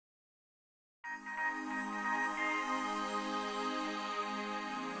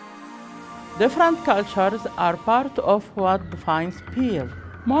Different cultures are part of what defines Peel.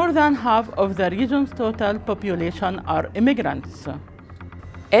 More than half of the region's total population are immigrants.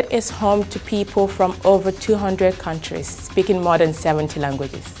 It is home to people from over 200 countries, speaking more than 70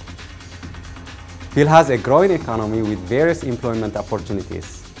 languages. Peel has a growing economy with various employment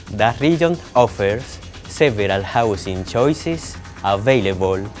opportunities. The region offers several housing choices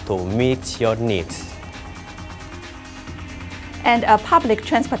available to meet your needs. And a public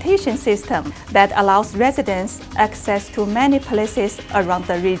transportation system that allows residents access to many places around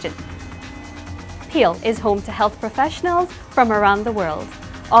the region. Peel is home to health professionals from around the world,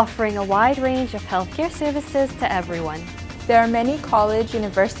 offering a wide range of healthcare services to everyone. There are many college,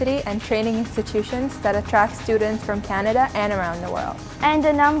 university, and training institutions that attract students from Canada and around the world. And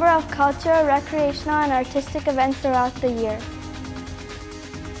a number of cultural, recreational, and artistic events throughout the year.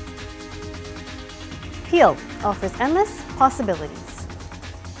 Peel offers endless possibilities.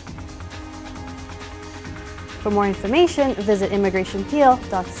 For more information, visit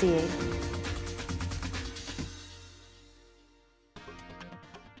immigrationpeel.ca.